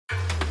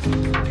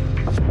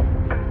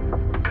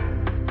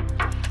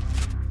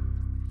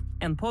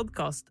En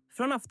podcast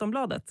från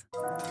Aftonbladet.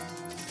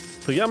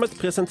 Programmet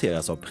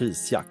presenteras av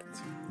Prisjakt.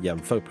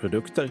 Jämför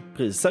produkter,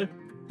 priser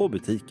och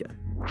butiker.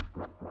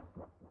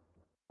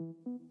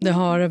 Det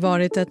har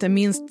varit ett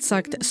minst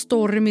sagt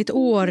stormigt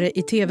år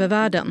i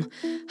tv-världen.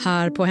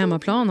 Här på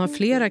hemmaplan har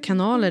flera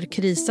kanaler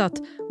krisat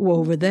och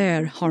over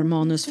there har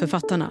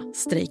manusförfattarna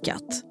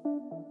strejkat.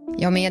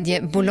 Ja,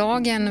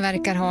 mediebolagen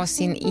verkar ha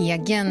sin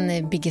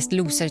egen Biggest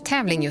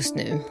Loser-tävling just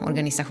nu.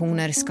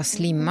 Organisationer ska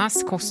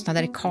slimmas,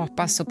 kostnader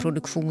kapas och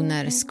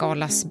produktioner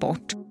skalas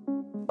bort.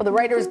 Well, the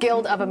Writers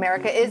Guild of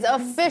America is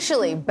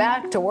officially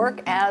back to work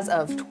as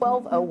of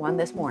 12:01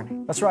 this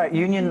morning. That's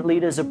right. Union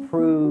leaders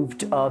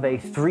approved of a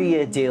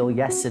 3-year deal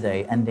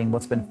yesterday, ending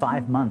what's been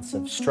 5 months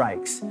of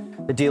strikes.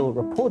 The deal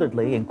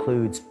reportedly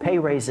includes pay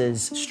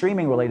raises,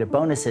 streaming-related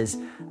bonuses,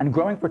 and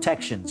growing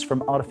protections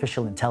from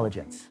artificial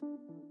intelligence.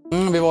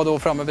 Vi var då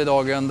framme vid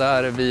dagen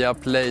där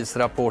Viaplays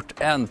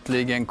rapport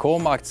äntligen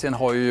kom. Aktien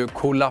har ju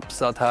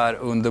kollapsat här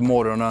under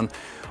morgonen.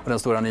 Och den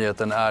stora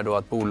nyheten är då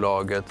att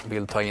bolaget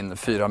vill ta in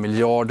 4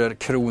 miljarder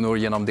kronor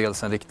genom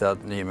dels en riktad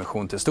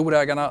nyemission till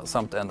storägarna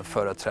samt en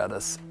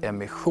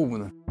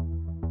företrädesemission.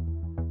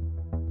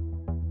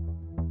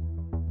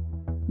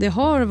 Det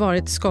har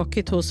varit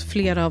skakigt hos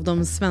flera av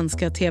de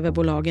svenska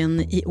tv-bolagen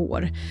i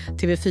år.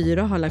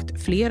 TV4 har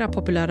lagt flera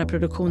populära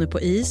produktioner på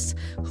is.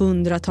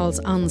 Hundratals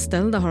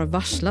anställda har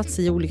varslats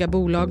i olika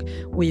bolag.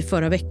 Och i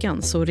förra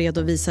veckan så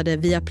redovisade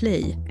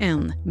Viaplay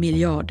en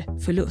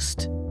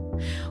miljardförlust.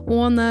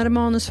 Och när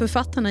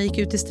manusförfattarna gick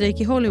ut i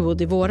strejk i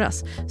Hollywood i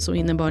våras så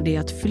innebar det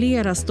att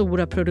flera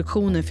stora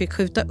produktioner fick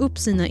skjuta upp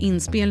sina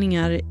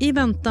inspelningar i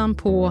väntan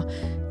på,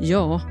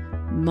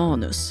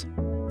 manus.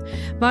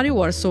 Varje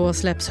år så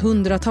släpps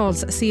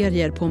hundratals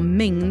serier på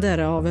mängder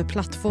av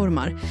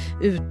plattformar.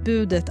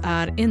 Utbudet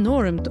är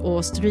enormt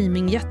och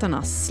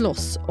streamingjättarna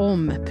slåss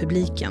om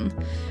publiken.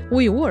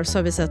 Och i år så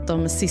har vi sett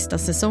de sista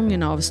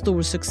säsongerna av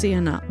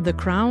storsuccéerna The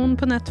Crown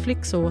på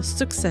Netflix och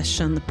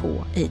Succession på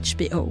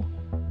HBO.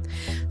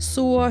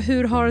 Så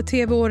hur har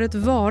tv-året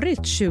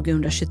varit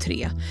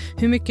 2023?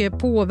 Hur mycket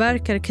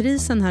påverkar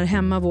krisen här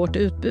hemma vårt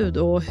utbud?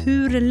 Och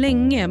hur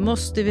länge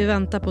måste vi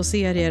vänta på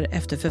serier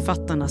efter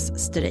författarnas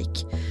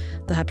strejk?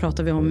 Det här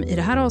pratar vi om i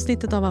det här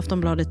avsnittet av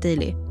Aftonbladet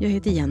Daily. Jag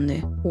heter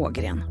Jenny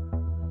Ågren.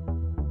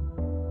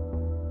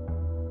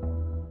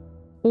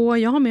 Och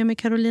jag har med mig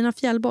Karolina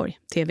Fjellborg,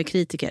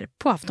 tv-kritiker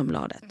på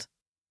Aftonbladet.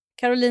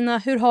 Karolina,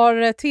 hur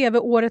har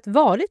tv-året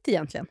varit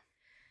egentligen?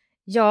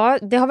 Ja,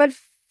 det har väl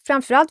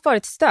framförallt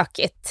varit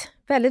stökigt.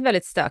 Väldigt,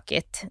 väldigt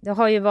stökigt. Det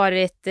har ju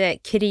varit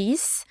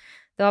kris.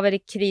 Det har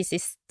varit kris i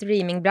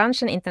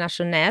streamingbranschen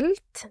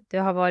internationellt. Det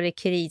har varit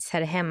kris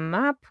här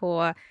hemma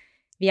på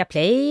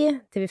Viaplay,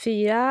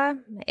 TV4.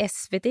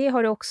 SVT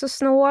har det också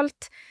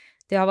snålt.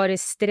 Det har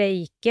varit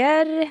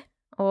strejker.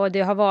 Och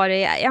det har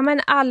varit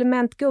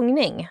allmänt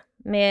gungning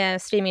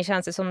med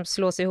streamingtjänster som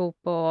slås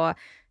ihop och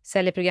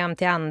säljer program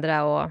till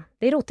andra och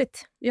det är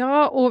rotigt.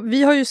 Ja, och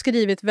vi har ju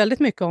skrivit väldigt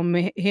mycket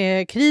om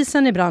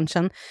krisen i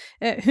branschen.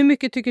 Hur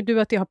mycket tycker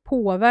du att det har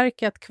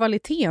påverkat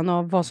kvaliteten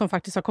av vad som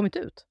faktiskt har kommit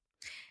ut?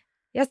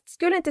 Jag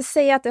skulle inte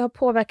säga att det har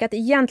påverkat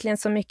egentligen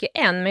så mycket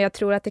än, men jag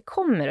tror att det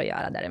kommer att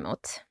göra däremot.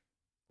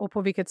 Och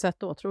på vilket sätt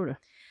då, tror du?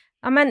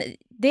 Ja, men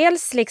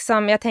dels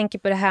jag tänker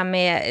på det här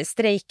med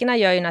strejkerna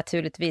gör ju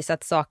naturligtvis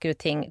att saker och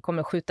ting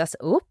kommer att skjutas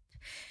upp.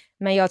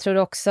 Men jag tror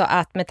också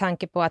att med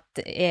tanke på att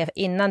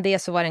innan det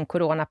så var det en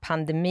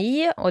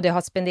coronapandemi och det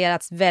har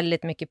spenderats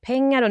väldigt mycket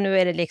pengar och nu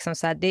är det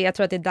så här, jag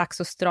tror att det är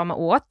dags att strama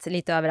åt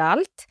lite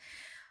överallt.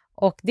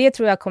 Och det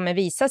tror jag kommer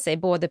visa sig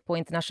både på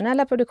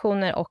internationella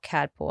produktioner och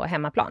här på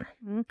hemmaplan.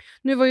 Mm.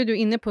 Nu var ju du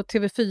inne på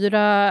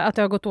TV4 att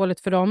det har gått dåligt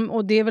för dem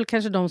och det är väl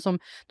kanske de som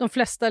de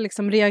flesta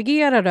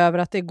reagerar över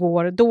att det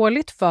går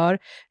dåligt för.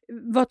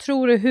 Vad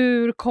tror du,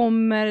 hur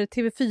kommer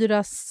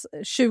TV4s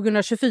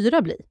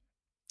 2024 bli?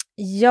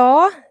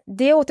 Ja,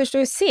 det återstår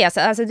att se.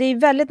 Alltså, det är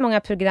väldigt många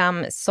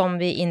program som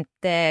vi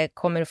inte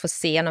kommer att få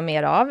se något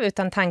mer av.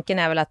 Utan tanken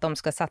är väl att de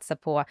ska satsa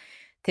på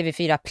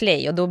TV4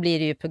 Play. Och då blir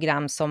det ju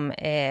program som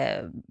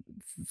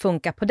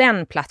funkar på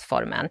den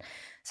plattformen.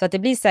 Så att det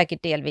blir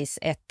säkert delvis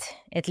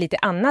ett lite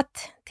annat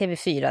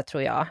TV4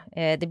 tror jag.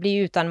 Det blir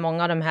ju utan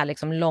många av de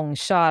här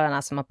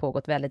långkörarna som har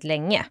pågått väldigt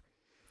länge.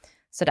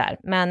 Sådär.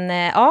 Men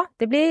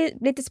det blir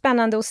lite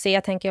spännande att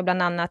se, tänker jag,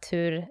 bland annat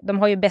hur de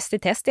har ju bäst i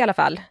test i alla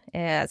fall,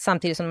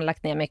 samtidigt som de har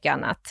lagt ner mycket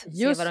annat.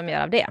 Se vad de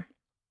gör av det.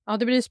 Ja,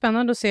 det blir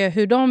spännande att se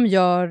hur de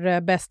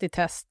gör bäst i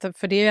test,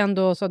 för det är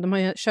ändå så att de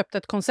har köpt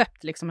ett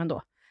koncept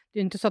ändå. Det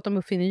är inte så att de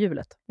uppfinner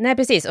hjulet. Nej,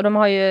 precis. Och de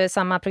har ju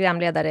samma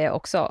programledare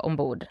också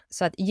ombord.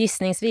 Så att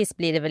gissningsvis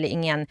blir det väl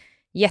ingen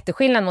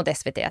jätteskillnad mot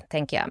SVT,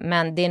 tänker jag.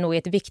 Men det är nog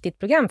ett viktigt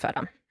program för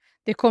dem.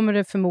 Det kommer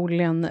det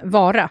förmodligen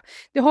vara.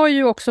 Det har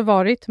ju också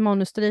varit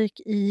manusstrejk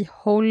i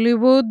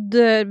Hollywood.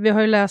 Vi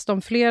har ju läst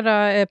om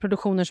flera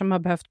produktioner som har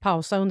behövt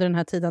pausa under den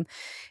här tiden.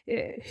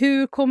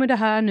 Hur kommer det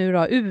här nu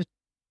då,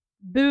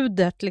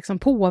 utbudet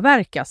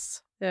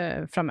påverkas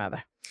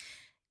framöver?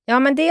 Ja,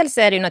 men dels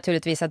är det ju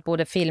naturligtvis att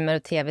både filmer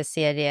och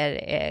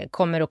tv-serier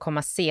kommer att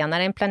komma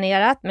senare än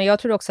planerat. Men jag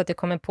tror också att det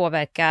kommer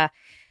påverka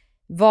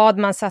vad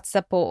man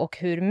satsar på och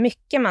hur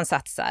mycket man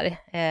satsar.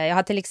 Jag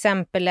har till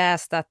exempel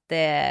läst att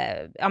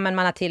men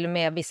man har till och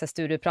med vissa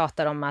studier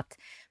pratar om att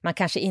man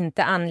kanske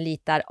inte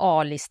anlitar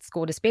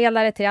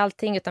A-listskådespelare till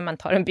allting, utan man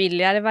tar en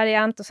billigare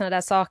variant och sådana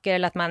där saker.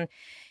 Eller att man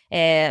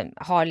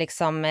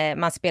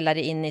man spelar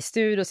in i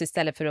studios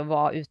istället för att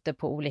vara ute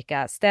på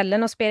olika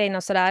ställen och spela in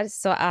och sådär.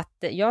 Så att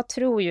jag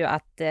tror ju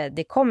att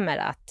det kommer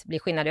att bli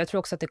skillnad. Jag tror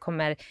också att det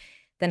kommer,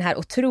 den här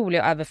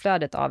otroliga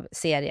överflödet av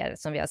serier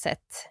som vi har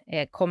sett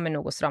kommer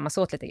nog att stramas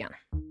åt lite grann.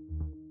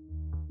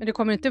 Men det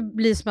kommer inte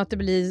bli som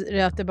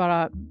att det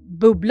bara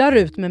bubblar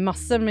ut med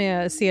massor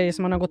med serier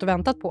som man har gått och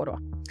väntat på då?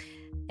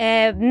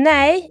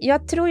 Nej,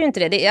 jag tror ju inte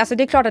det. Det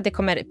är klart att det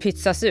kommer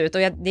pytsas ut.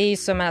 Och det är ju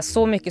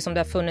så mycket som det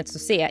har funnits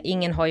att se.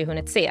 Ingen har ju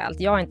hunnit se allt.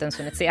 Jag har inte ens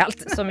hunnit se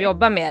allt som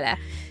jobbar med det.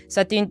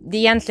 Så att det är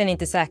egentligen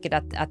inte säkert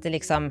att det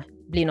liksom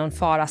blir någon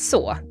fara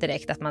så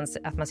direkt.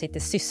 Att man sitter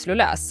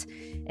sysslolös.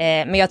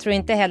 Men jag tror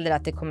inte heller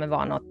att det kommer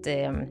vara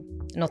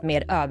något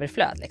mer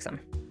överflöd liksom.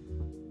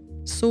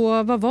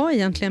 Så vad var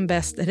egentligen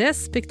bäst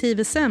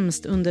respektive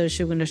sämst under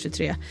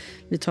 2023?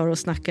 Vi tar och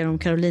snackar om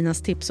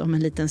Karolinas tips om en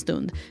liten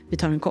stund. Vi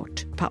tar en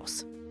kort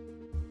paus.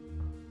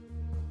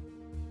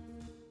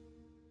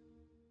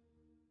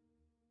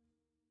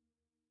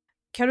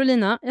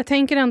 Karolina, jag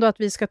tänker ändå att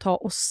vi ska ta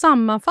och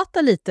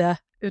sammanfatta lite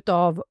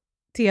utav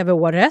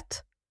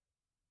tv-året.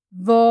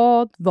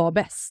 Vad var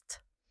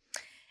bäst?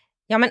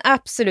 Ja, men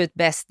absolut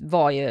bäst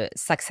var ju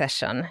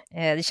Succession.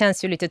 Det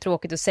känns ju lite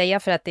tråkigt att säga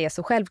för att det är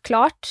så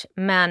självklart.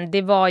 Men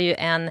det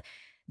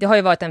har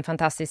ju varit en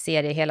fantastisk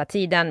serie hela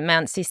tiden.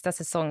 Men sista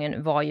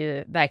säsongen var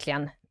ju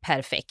verkligen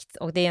perfekt.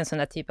 Och det är en sån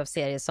där typ av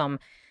serie som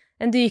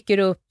den dyker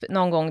upp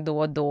någon gång då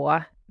och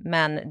då.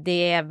 Men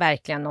det är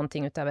verkligen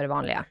någonting utöver det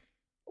vanliga.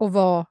 Och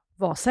vad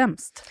var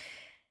sämst?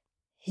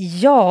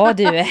 Ja,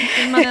 du.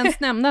 Vill man ens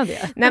nämna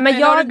det? Nej,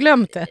 men har du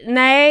glömt det?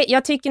 Nej,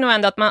 jag tycker nog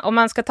ändå att om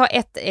man ska ta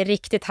ett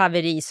riktigt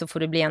haveri så får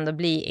det ändå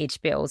bli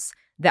HBOs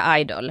The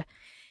Idol.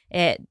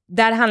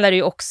 Där handlar det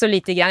ju också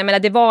lite grann, jag menar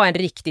det var en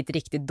riktigt,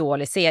 riktigt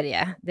dålig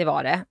serie, det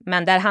var det.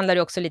 Men där handlar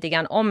det också lite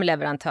grann om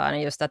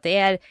leverantören, just att det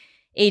är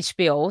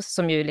HBO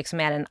som ju liksom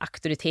är en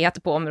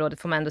auktoritet på området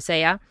får man ändå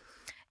säga.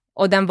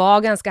 Och den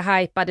var ganska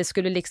hypad, det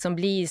skulle liksom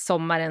bli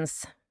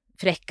sommarens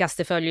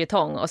fräckaste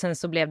följetong och sen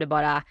så blev det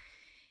bara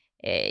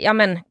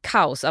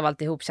kaos av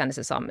alltihop kändes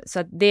det som. Så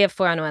att det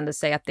får jag nog ändå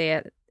säga att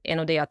det är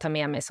nog det jag tar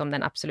med mig som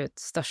den absolut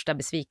största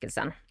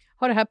besvikelsen.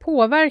 Har det här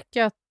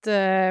påverkat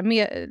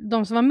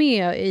de som var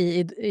med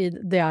i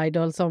The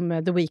Idol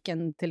som The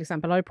Weeknd till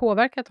exempel? Har det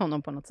påverkat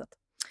honom på något sätt?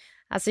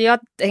 Alltså jag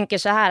tänker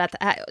så här att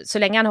så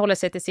länge han håller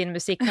sig till sin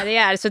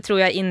musikkarriär så tror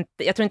jag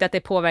tror inte att det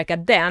påverkar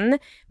den.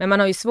 Men man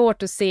har ju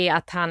svårt att se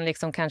att han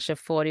liksom kanske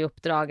får i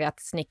uppdrag att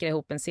snickra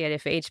ihop en serie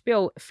för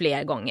HBO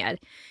fler gånger.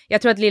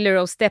 Jag tror att Lily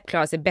Rose Depp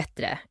klarar sig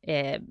bättre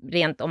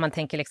rent om man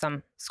tänker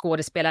liksom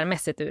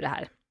skådespelarmässigt ur det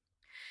här.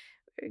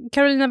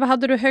 Karolina, vad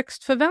hade du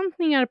högst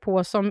förväntningar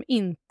på som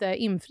inte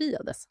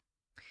infriades?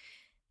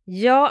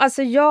 Ja,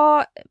 alltså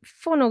jag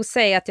får nog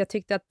säga att jag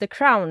tyckte att The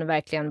Crown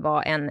verkligen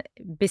var en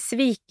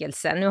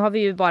besvikelse. Nu har vi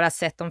ju bara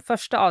sett de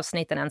första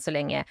avsnitten än så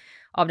länge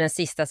av den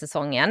sista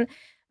säsongen.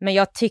 Men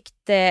jag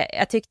tyckte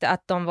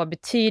att de var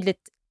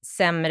betydligt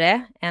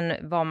sämre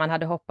än vad man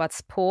hade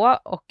hoppats på.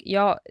 Och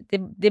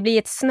det blir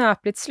ett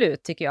snöpligt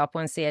slut tycker jag på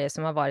en serie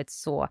som har varit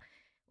så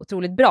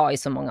otroligt bra i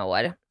så många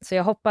år. Så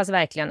jag hoppas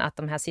verkligen att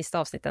de här sista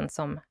avsnitten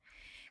som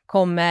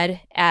kommer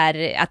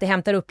att det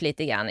hämtar upp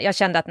lite grann. Jag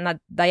kände att när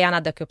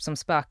Diana dök upp som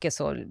spöke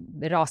så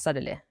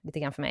rasade det lite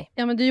grann för mig.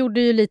 Ja, men du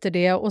gjorde ju lite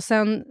det och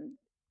sen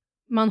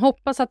man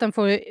hoppas att den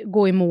får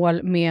gå i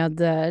mål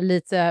med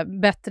lite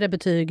bättre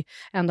betyg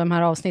än de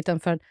här avsnitten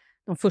för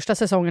de första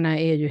säsongerna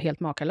är ju helt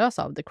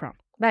makalösa av The Crown.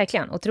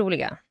 Verkligen,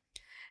 otroliga.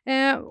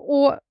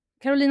 Och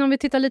Karolina, om vi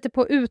tittar lite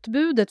på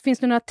utbudet, finns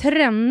det några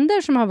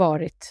trender som har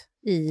varit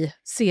i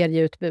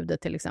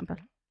serieutbudet till exempel?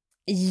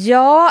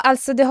 Ja,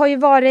 alltså det har ju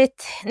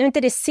varit, nu är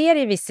inte det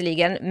serie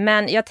visserligen,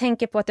 men jag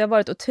tänker på att det har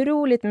varit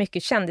otroligt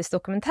mycket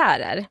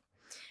kändisdokumentärer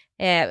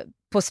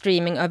på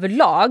streaming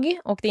överlag.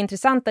 Och det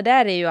intressanta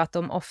där är ju att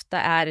de ofta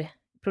är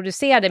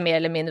producerade mer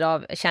eller mindre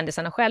av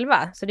kändisarna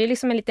själva. Så det är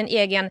liksom en liten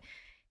egen,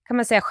 kan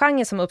man säga,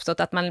 genre som har uppstått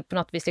att man på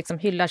något vis liksom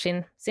hyllar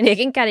sin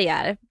egen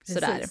karriär.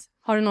 Sådär.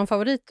 Har du någon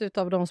favorit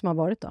utav de som har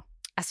varit då?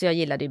 Alltså jag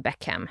gillade ju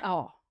Beckham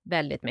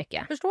väldigt mycket.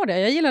 Jag förstår det,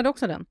 jag gillade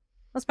också den.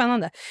 Vad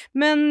spännande.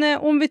 Men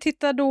om vi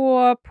tittar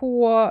då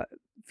på,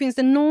 finns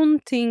det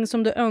någonting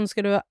som du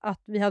önskade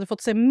att vi hade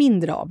fått se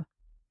mindre av?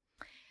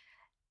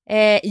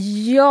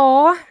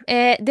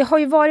 Det har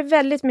ju varit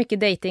väldigt mycket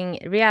dating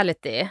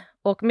reality.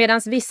 Och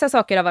medan vissa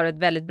saker har varit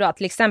väldigt bra,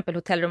 till exempel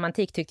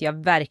hotellromantik tyckte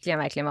jag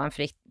verkligen var en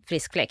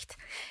frisk fläkt.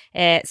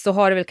 Så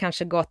har det väl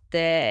kanske gått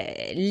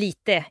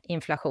lite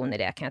inflation i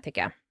det kan jag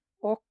tycka.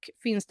 Och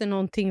finns det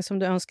någonting som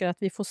du önskar att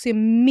vi får se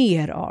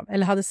mer av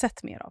eller hade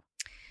sett mer av?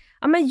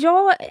 Ja, men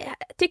jag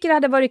tycker det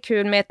hade varit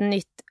kul med ett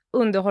nytt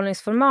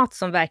underhållningsformat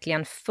som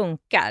verkligen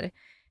funkar.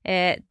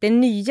 Det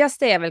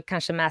nyaste är väl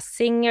kanske Masked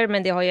Singer,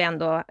 men det har ju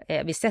ändå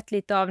vi sett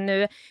lite av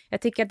nu.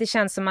 Jag tycker att det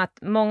känns som att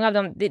många av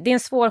dem, det är en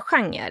svår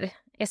genre.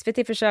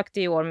 SVT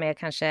försökte i år med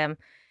kanske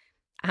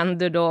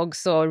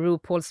Underdogs och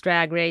RuPaul's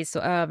Drag Race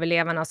och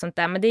Överlevarna och sånt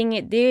där. Men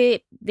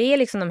det är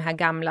liksom de här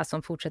gamla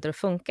som fortsätter att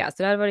funka.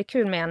 Så det hade varit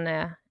kul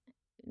med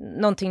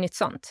någonting nytt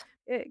sånt.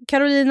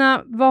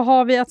 Karolina, vad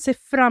har vi att se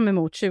fram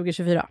emot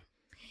 2024?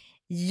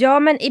 Ja,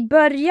 men i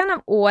början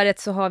av året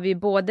så har vi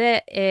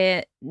både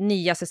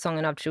nya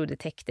säsongen av True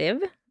Detective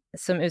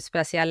som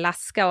utspelar sig i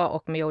Alaska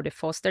och med Jodie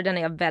Foster. Den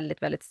är jag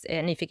väldigt, väldigt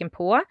nyfiken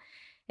på.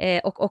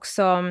 Och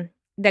också,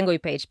 den går ju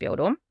på HBO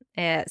då.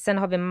 Sen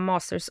har vi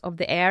Masters of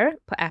the Air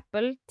på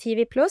Apple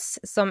TV+,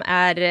 som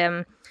är,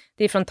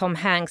 det är från Tom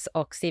Hanks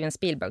och Steven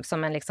Spielberg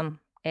som en liksom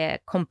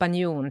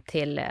kompanjon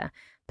till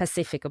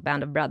Pacific och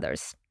Band of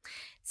Brothers.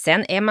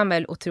 Sen är man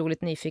väl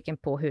otroligt nyfiken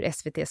på hur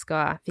SVT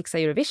ska fixa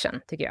Eurovision,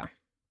 tycker jag.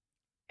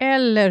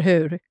 Eller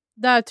hur?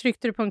 Där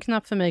tryckte du på en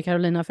knapp för mig,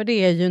 Karolina, för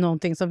det är ju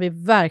någonting som vi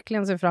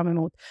verkligen ser fram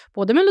emot.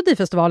 Både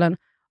Melodifestivalen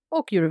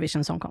och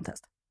Eurovision Song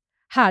Contest.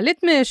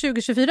 Härligt med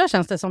 2024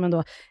 känns det som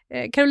ändå.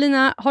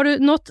 Karolina, har du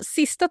något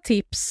sista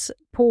tips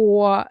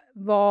på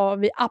vad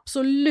vi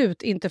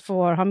absolut inte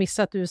får ha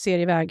missat du ser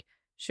iväg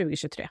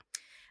 2023?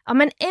 Ja,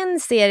 men en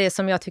serie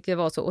som jag tyckte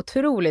var så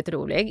otroligt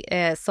rolig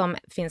som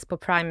finns på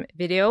Prime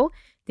Video,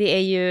 det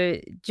är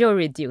ju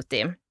Jury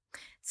Duty.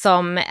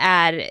 Som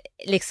är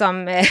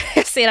liksom,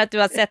 jag ser att du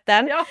har sett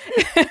den. Ja,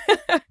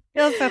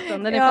 jag har sett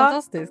den, den är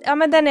fantastisk. Ja,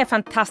 men den är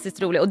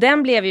fantastiskt rolig och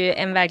den blev ju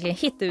en verklig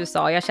hit i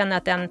USA. Jag känner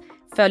att den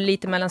föll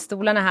lite mellan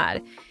stolarna här.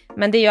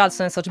 Men det är ju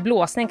alltså en sorts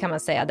blåsning kan man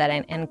säga,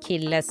 där en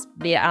kille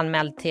blir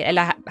anmäld till,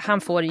 eller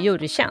han får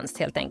jurytjänst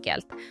helt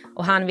enkelt.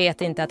 Och han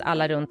vet inte att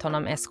alla runt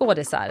honom är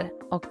skådisar.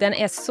 Och den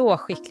är så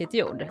skickligt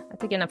gjord. Jag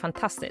tycker den är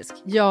fantastisk.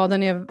 Ja,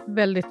 den är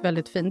väldigt,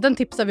 väldigt fin. Den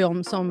tipsar vi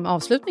om som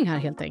avslutning här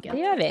helt enkelt.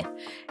 Det gör vi.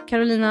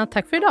 Karolina,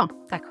 tack för idag.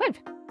 Tack själv.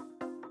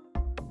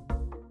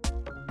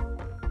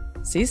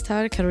 Sist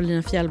här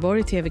Karolina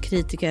Fjellborg,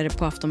 tv-kritiker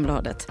på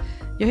Aftonbladet.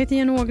 Jag heter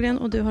Jenny Ågren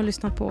och du har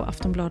lyssnat på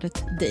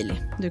Aftonbladet Daily.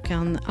 Du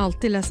kan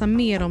alltid läsa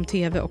mer om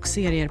tv och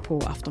serier på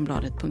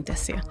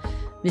aftonbladet.se.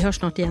 Vi hörs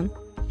snart igen.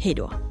 Hej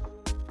då!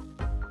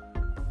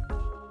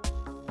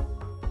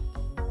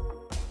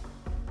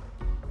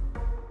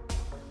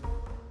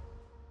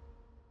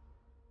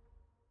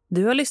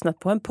 Du har lyssnat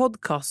på en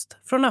podcast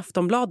från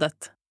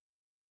Aftonbladet.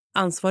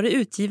 Ansvarig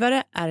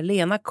utgivare är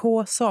Lena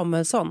K.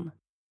 Samuelsson.